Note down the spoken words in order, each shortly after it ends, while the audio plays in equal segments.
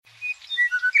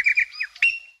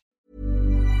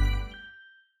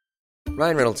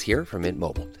Ryan Reynolds here from Mint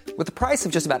Mobile. With the price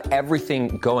of just about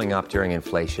everything going up during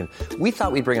inflation, we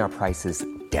thought we'd bring our prices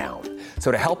down.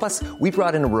 So to help us, we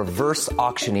brought in a reverse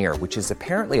auctioneer, which is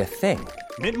apparently a thing.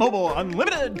 Mint Mobile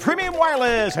Unlimited Premium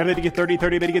Wireless. How to get 30,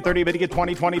 30, bit to get 30, bit to get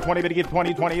 20, 20, 20, bit to get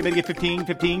 20, 20, bit to get 15,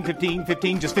 15, 15,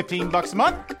 15, just $15 a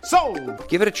month? Sold!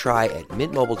 Give it a try at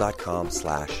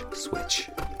mintmobile.com/switch.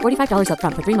 $45 up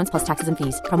front for 3 months plus taxes and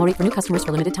fees. Promo rate for new customers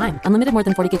for limited time. Unlimited more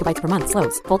than 40 gigabytes per month.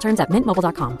 Slows full terms at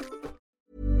mintmobile.com.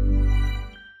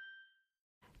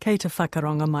 Kei te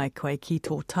whakaronga mai koe ki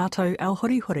tō tātou ao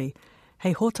horihori.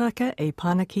 Hei hōtaka e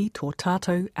pānaki tō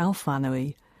tātou ao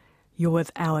whānui. You're with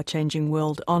Our Changing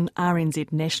World on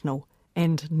RNZ National.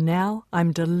 And now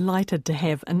I'm delighted to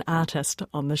have an artist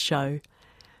on the show.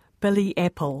 Billy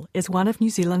Apple is one of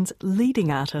New Zealand's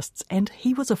leading artists, and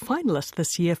he was a finalist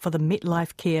this year for the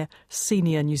MetLife Care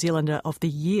Senior New Zealander of the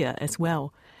Year as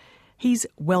well. He's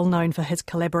well known for his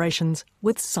collaborations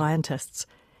with scientists,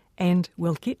 and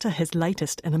we'll get to his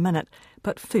latest in a minute.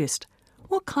 But first,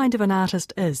 what kind of an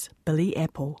artist is Billy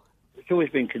Apple? It's always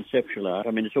been conceptual art.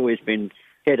 I mean, it's always been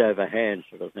head over hand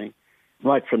sort of thing.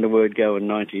 Right from the word go in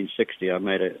 1960, I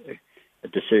made a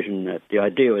decision that the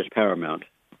idea was paramount.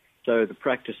 So the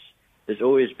practice has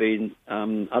always been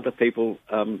other people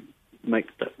make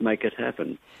it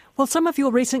happen. Well, some of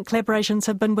your recent collaborations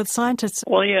have been with scientists.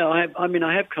 Well, yeah, I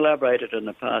have collaborated in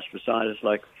the past with scientists.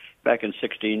 Like back in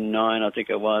 1969, I think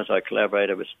it was, I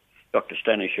collaborated with Dr.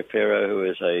 Stanley Shapiro, who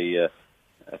is a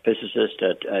physicist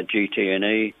at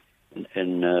GT&E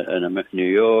in New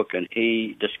York, and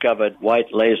he discovered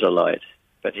white laser light.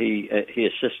 But he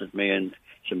assisted me in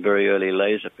some very early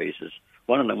laser pieces.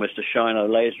 One of them was to shine a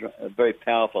very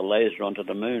powerful laser onto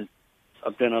the moon.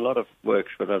 I've done a lot of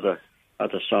works with other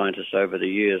scientists over the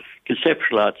years.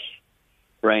 Conceptual art's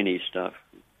brainy stuff.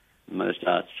 Most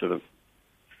art's sort of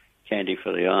candy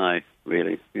for the eye,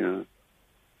 really, you know.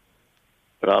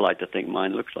 But I like to think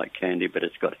mine looks like candy, but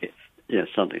it's got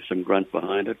some grunt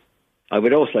behind it. I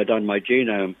would also done my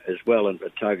genome as well at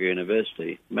Otago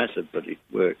University, massive bloody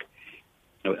work.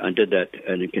 I did that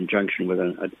in conjunction with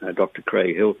Dr.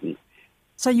 Craig Hilton.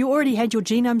 So you already had your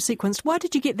genome sequenced. Why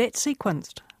did you get that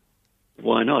sequenced?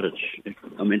 Why not?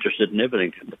 I'm interested in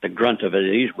everything. But the grunt of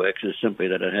these works is simply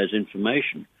that it has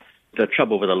information. The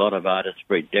trouble with a lot of art, it's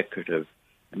very decorative.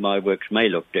 My works may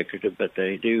look decorative, but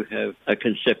they do have a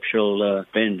conceptual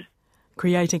bend.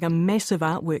 Creating a massive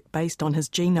artwork based on his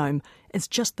genome is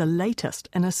just the latest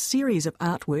in a series of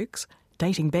artworks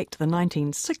dating back to the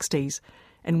 1960s,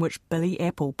 in which Billy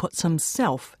Apple puts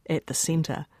himself at the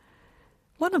centre.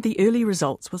 One of the early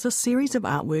results was a series of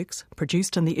artworks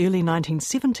produced in the early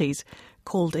 1970s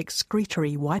called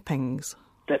excretory wipings.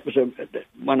 That was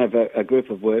one of a group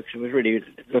of works. It was really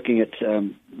looking at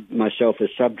myself as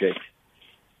subject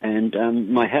and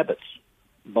my habits,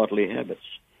 bodily habits.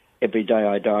 Every day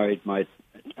I diaried my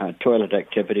toilet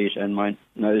activities and my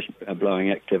nose-blowing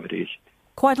activities.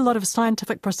 Quite a lot of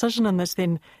scientific precision in this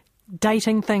then,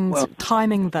 dating things,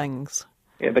 timing things.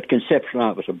 Yeah, but conceptual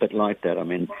art was a bit like that. I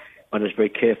mean, one is very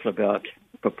careful about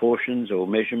proportions or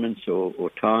measurements or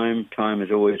time. Time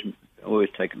is always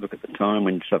take a look at the time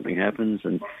when something happens,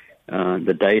 and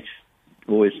the date,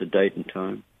 always the date and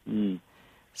time. Mm.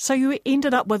 So you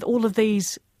ended up with all of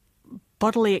these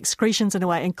bodily excretions in a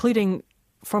way, including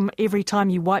from every time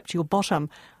you wiped your bottom.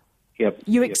 Yep.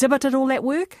 You exhibited all that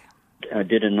work? I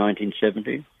did in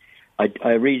 1970.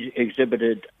 I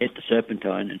re-exhibited at the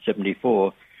Serpentine in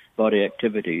 1974 body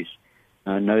activities,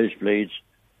 nosebleeds,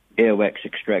 earwax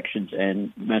extractions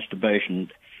and masturbation,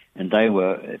 and they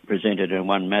were presented in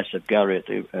one massive gallery at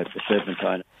the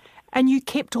Serpentine. And you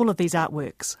kept all of these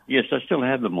artworks? Yes, I still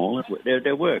have them all.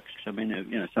 They're works. I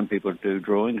mean, some people do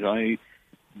drawings. I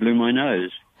blew my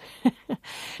nose.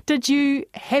 Did you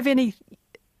have any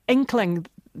inkling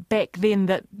back then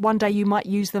that one day you might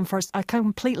use them for a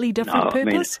completely different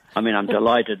purpose? I mean, I'm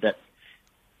delighted that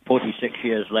 46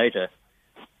 years later,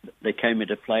 they came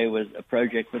into play with a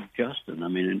project with Justin. I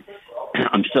mean,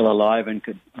 I'm still alive and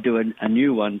could do a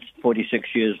new one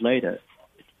 46 years later,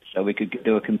 so we could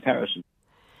do a comparison.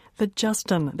 The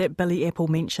Justin that Billy Apple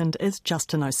mentioned is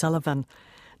Justin O'Sullivan.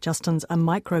 Justin's a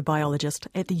microbiologist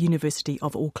at the University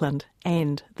of Auckland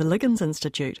and the Liggins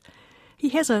Institute. He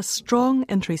has a strong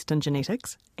interest in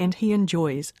genetics and he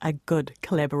enjoys a good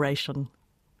collaboration.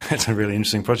 It's a really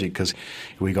interesting project because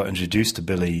we got introduced to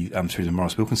Billy through the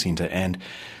Maurice Wilkins Centre, and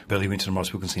Billy went to the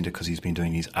Maurice Wilkins Centre because he's been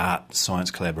doing these art-science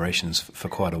collaborations for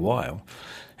quite a while.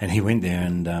 And he went there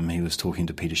and he was talking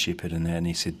to Peter Shepherd and that, and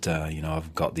he said,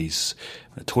 I've got these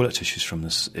toilet tissues from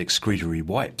this excretory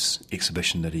wipes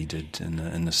exhibition that he did in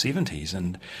the 70s,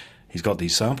 and he's got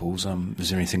these samples. Is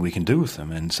there anything we can do with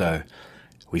them? And so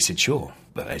We said, sure,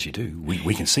 but as you do,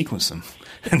 we can sequence them.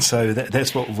 And so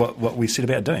that's what we set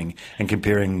about doing, and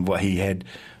comparing what he had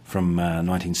from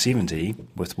 1970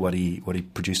 with what he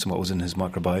produced and what was in his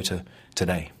microbiota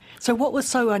today. So what was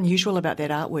so unusual about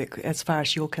that artwork as far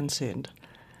as you're concerned?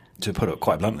 To put it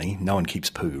quite bluntly, no one keeps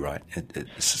poo, right?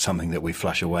 It's something that we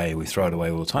flush away, we throw it away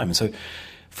all the time. And so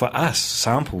for us,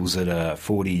 samples that are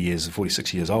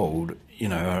 46 years old,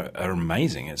 are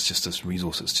amazing. It's just this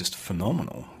resource that's just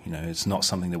phenomenal. It's not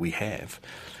something that we have.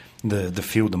 The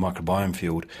field, the microbiome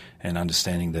field, and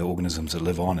understanding the organisms that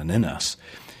live on and in us,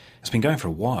 it's been going for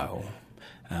a while,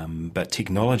 but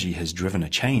technology has driven a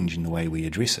change in the way we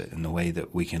address it, in the way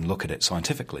that we can look at it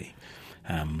scientifically.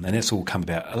 And that's all come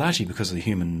about largely because of the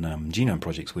Human Genome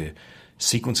Projects, where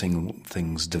sequencing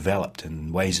things developed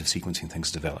and ways of sequencing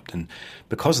things developed. And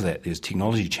because of that, there's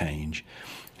technology change.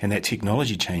 And that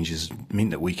technology change has meant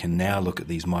that we can now look at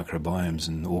these microbiomes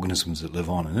and organisms that live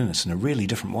on and in us in a really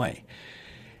different way.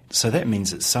 So that means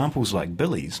that samples like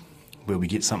Billy's, where we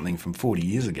get something from 40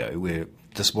 years ago, where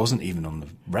this wasn't even on the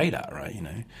radar, right?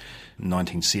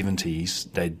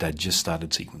 1970s, they'd just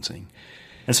started sequencing.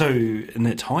 And so in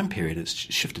that time period, it's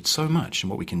shifted so much in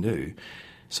what we can do.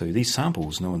 So these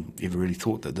samples, no one ever really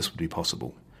thought that this would be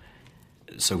possible.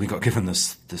 So we got given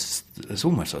this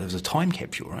almost, it was a time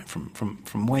capsule, right,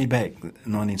 from way back,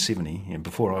 1970,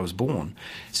 before I was born.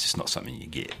 It's just not something you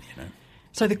get,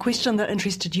 So the question that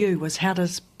interested you was, how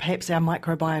does perhaps our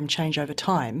microbiome change over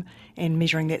time? And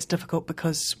measuring that's difficult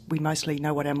because we mostly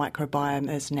know what our microbiome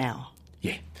is now.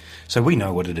 Yeah. So we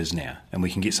know what it is now, and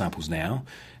we can get samples now,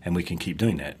 and we can keep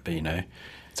doing that, but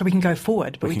So we can go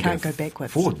forward, but we can't go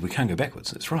backwards. Forward, we can't go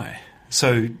backwards, that's right.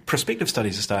 So prospective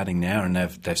studies are starting now, and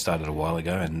they've started a while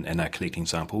ago, and they're collecting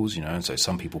samples, and so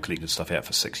some people collected stuff out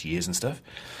for 6 years and stuff.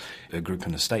 A group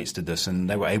in the States did this, and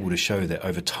they were able to show that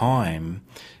over time,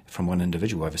 from one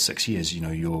individual over 6 years,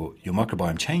 your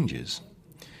microbiome changes.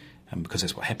 Because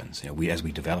that's what happens. As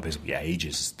we develop, as we age,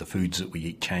 as the foods that we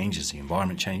eat change, as the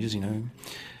environment changes,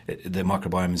 the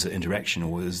microbiome is the interaction,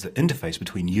 or is the interface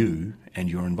between you and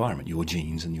your environment, your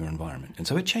genes and your environment. And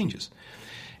so it changes.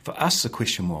 For us, the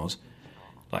question was,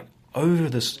 over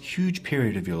this huge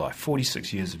period of your life,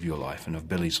 46 years of your life and of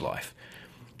Billy's life,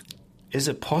 is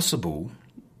it possible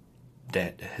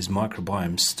that his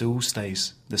microbiome still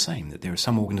stays the same, that there are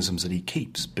some organisms that he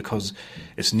keeps because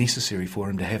it's necessary for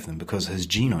him to have them, because his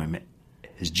genome,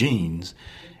 his genes,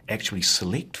 actually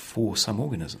select for some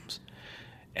organisms?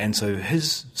 And so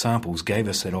his samples gave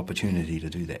us that opportunity to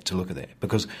do that, to look at that,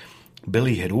 because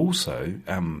Billy had also,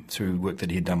 through work that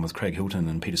he had done with Craig Hilton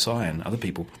and Peter Sy and other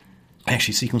people,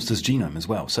 actually sequenced his genome as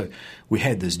well. So we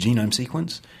had this genome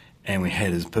sequence, and we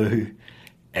had his poo,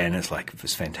 and it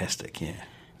was fantastic, yeah.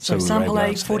 So sample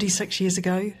A 46 years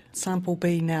ago, sample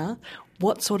B now.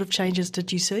 What sort of changes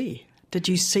did you see? Did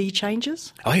you see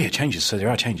changes? Oh yeah, changes. So there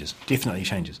are changes, definitely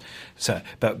changes. So,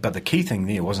 but the key thing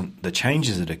there wasn't the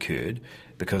changes that occurred,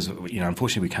 because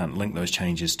unfortunately we can't link those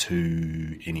changes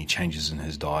to any changes in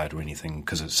his diet or anything,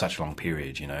 because it's such a long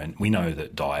period. And we know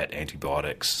that diet,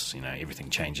 antibiotics, everything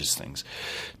changes things.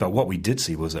 But what we did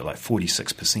see was that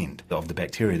 46% of the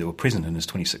bacteria that were present in his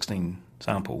 2016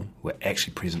 sample were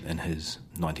actually present in his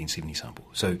 1970 sample.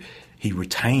 So he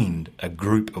retained a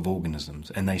group of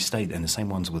organisms, and they stayed, and the same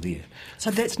ones were there. So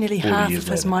that's nearly half of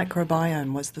his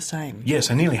microbiome was the same. Yeah,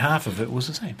 so nearly half of it was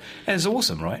the same. And it's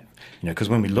awesome, right? Because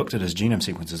when we looked at his genome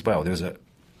sequence as well, there was a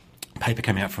paper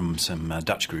came out from some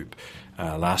Dutch group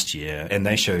last year, and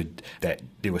they showed that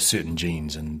there were certain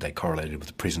genes, and they correlated with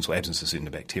the presence or absence of certain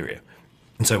bacteria.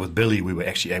 And so with Billy, we were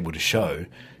actually able to show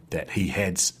that he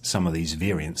had some of these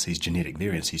variants, these genetic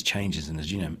variants, these changes in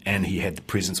his genome, and he had the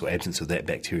presence or absence of that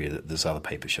bacteria that this other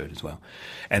paper showed as well.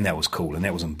 And that was cool, and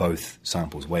that was in both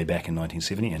samples way back in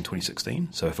 1970 and 2016.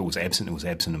 So if it was absent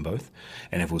in both,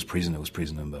 and if it was present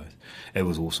in both. It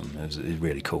was awesome. It was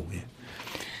really cool, yeah.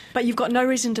 But you've got no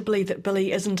reason to believe that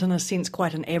Billy isn't, in a sense,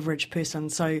 quite an average person,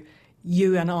 so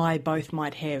you and I both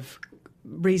might have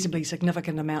reasonably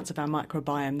significant amounts of our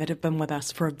microbiome that have been with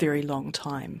us for a very long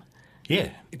time.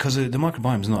 Yeah, because the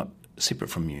microbiome is not separate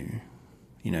from you.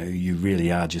 You really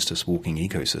are just this walking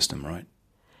ecosystem, right?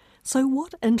 So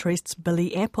what interests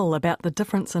Billy Apple about the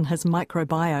difference in his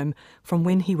microbiome from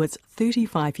when he was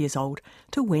 35 years old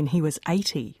to when he was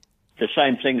 80? The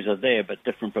same things are there, but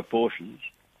different proportions.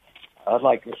 I'd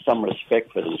like some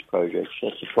respect for these projects.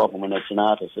 That's the problem when it's an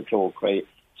artist. It's all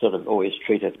sort of always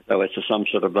treated as though it's some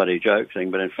sort of bloody joke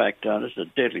thing, but in fact, this is a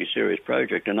deadly serious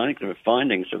project, and I think the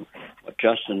findings of what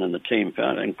Justin and the team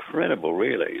found are incredible,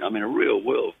 really. I mean, a real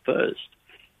world first.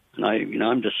 And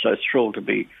I'm just so thrilled to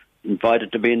be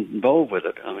invited to be involved with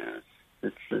it. I mean,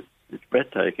 it's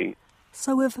breathtaking.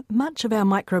 So if much of our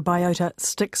microbiota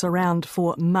sticks around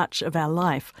for much of our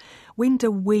life, when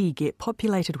do we get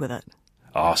populated with it?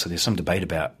 Oh, so there's some debate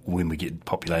about when we get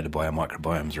populated by our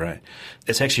microbiomes, right?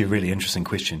 It's actually a really interesting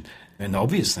question. And the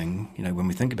obvious thing, when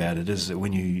we think about it, is that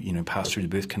when you pass through the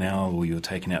birth canal or you're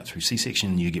taken out through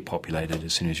C-section, you get populated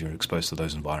as soon as you're exposed to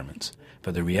those environments.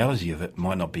 But the reality of it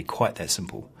might not be quite that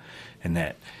simple, in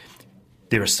that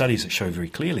there are studies that show very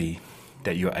clearly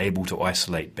that you're able to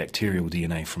isolate bacterial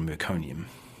DNA from meconium.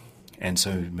 And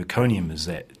so meconium is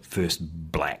that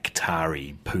first black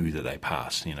tarry poo that they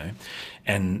pass,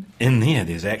 And in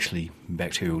there's actually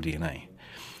bacterial DNA.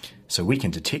 So we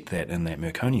can detect that in that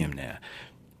meconium now.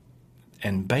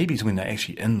 And babies, when they're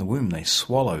actually in the womb, they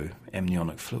swallow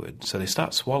amniotic fluid. So they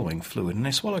start swallowing fluid, and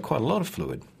they swallow quite a lot of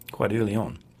fluid quite early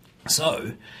on.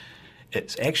 So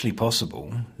it's actually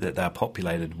possible that they're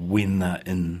populated when they're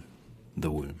in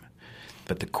the womb.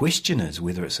 But the question is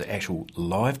whether it's an actual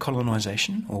live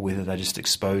colonisation or whether they're just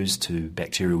exposed to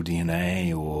bacterial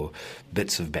DNA or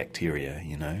bits of bacteria,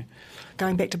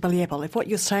 Going back to Billy Apple, if what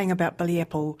you're saying about Billy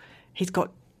Apple, he's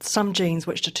got some genes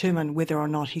which determine whether or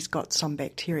not he's got some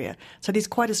bacteria. So there's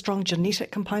quite a strong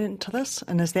genetic component to this,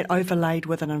 and is that overlaid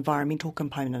with an environmental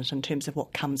component in terms of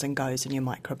what comes and goes in your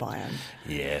microbiome?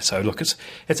 Yeah, so look,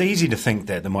 it's easy to think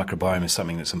that the microbiome is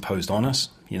something that's imposed on us,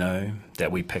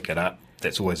 that we pick it up.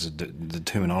 That's always the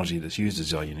terminology that's used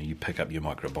is, you pick up your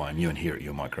microbiome, you inherit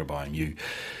your microbiome,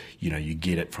 you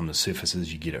get it from the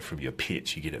surfaces, you get it from your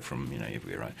pets, you get it from,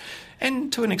 everywhere, right?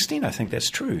 And to an extent, I think that's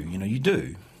true, you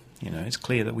do. It's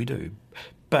clear that we do.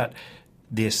 But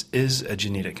there is a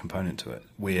genetic component to it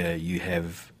where you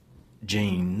have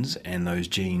genes, and those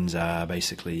genes are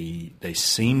basically, they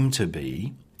seem to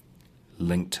be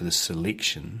linked to the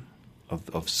selection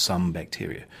of some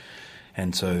bacteria.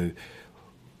 And so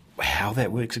how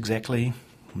that works exactly,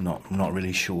 I'm not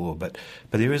really sure, but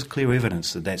there is clear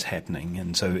evidence that that's happening.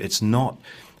 And so it's not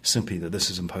simply that this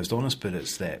is imposed on us, but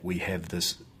it's that we have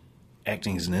this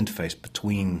acting as an interface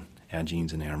between our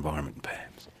genes and our environment,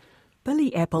 perhaps.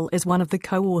 Billy Apple is one of the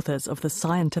co-authors of the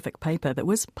scientific paper that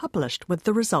was published with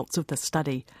the results of this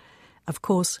study. Of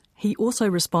course, he also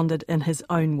responded in his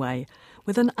own way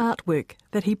with an artwork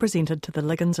that he presented to the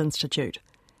Liggins Institute.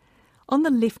 On the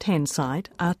left-hand side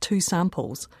are two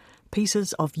samples,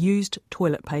 pieces of used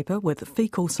toilet paper with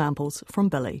faecal samples from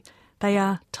Billy. They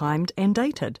are timed and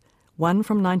dated, one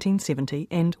from 1970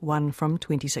 and one from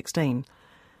 2016.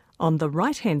 On the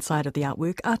right-hand side of the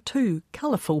artwork are two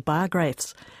colourful bar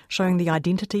graphs showing the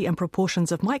identity and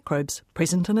proportions of microbes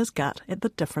present in his gut at the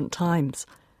different times.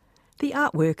 The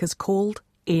artwork is called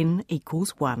N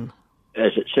equals 1.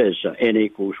 As it says, N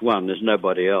equals 1, there's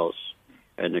nobody else.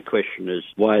 And the question is,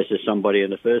 why is there somebody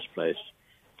in the first place?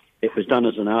 It was done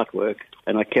as an artwork,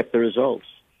 and I kept the results.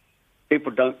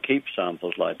 People don't keep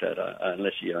samples like that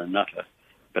unless you're a nutter.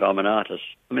 But I'm an artist.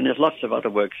 I mean, there's lots of other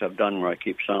works I've done where I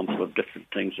keep samples of different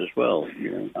things as well.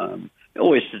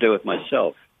 Always to do with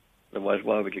myself. Otherwise,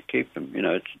 why would you keep them?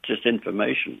 It's just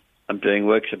information. I'm doing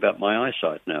works about my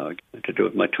eyesight now to do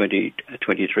with my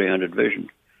 2300 vision.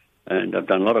 And I've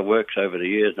done a lot of works over the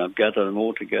years, and I've gathered them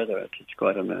all together. It's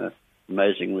quite an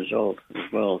amazing result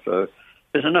as well. So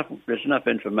there's enough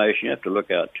information. You have to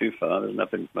look out too far. There's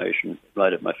enough information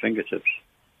right at my fingertips.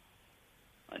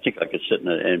 I think I could sit in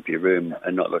an empty room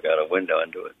and not look out a window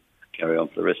and do it, carry on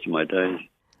for the rest of my days.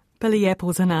 Billy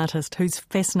Apple's an artist who's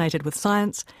fascinated with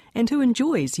science and who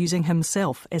enjoys using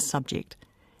himself as subject.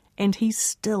 And he's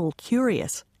still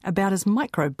curious about his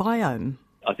microbiome.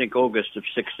 I think August of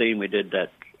 16 we did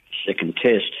that second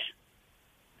test.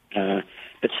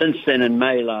 But since then, in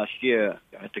May last year,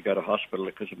 I had to go to hospital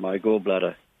because of my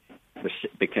gallbladder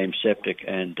became septic,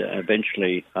 and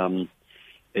eventually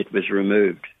it was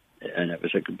removed. And it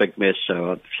was a big mess,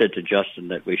 so I've said to Justin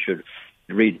that we should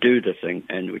redo the thing,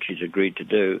 and which he's agreed to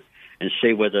do, and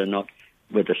see whether or not,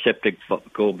 with the septic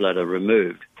gallbladder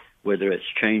removed, whether it's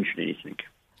changed anything.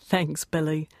 Thanks,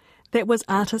 Billy. That was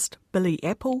artist Billy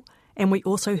Apple, and we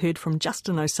also heard from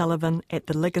Justin O'Sullivan at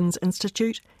the Liggins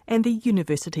Institute and the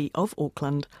University of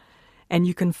Auckland. And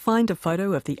you can find a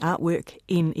photo of the artwork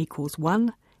N equals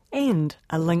 1 and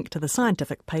a link to the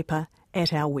scientific paper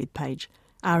at our webpage,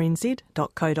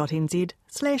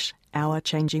 rnz.co.nz/Our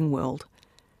Changing World.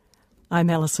 I'm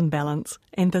Alison Ballance,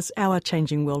 and this Our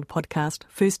Changing World podcast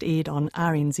first aired on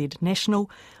RNZ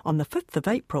National on the 5th of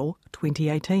April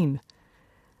 2018.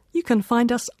 You can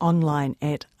find us online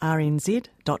at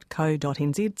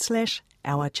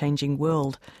rnz.co.nz/Our Changing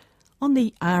World on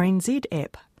the RNZ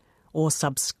app, or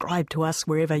subscribe to us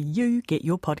wherever you get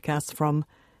your podcasts from,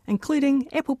 including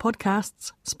Apple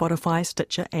Podcasts, Spotify,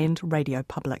 Stitcher and Radio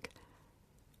Public.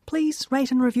 Please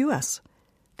rate and review us.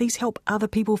 These help other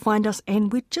people find us,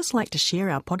 and we'd just like to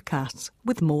share our podcasts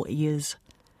with more ears.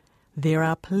 There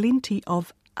are plenty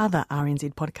of other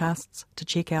RNZ podcasts to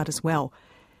check out as well.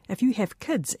 If you have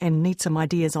kids and need some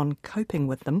ideas on coping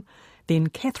with them, then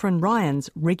Catherine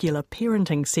Ryan's regular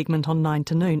parenting segment on 9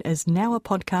 to Noon is now a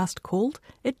podcast called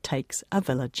It Takes a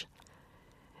Village.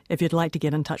 If you'd like to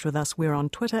get in touch with us, we're on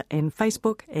Twitter and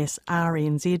Facebook as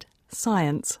RNZ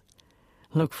Science.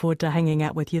 Look forward to hanging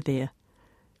out with you there.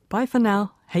 Bye for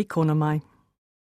now. Hei kona mai.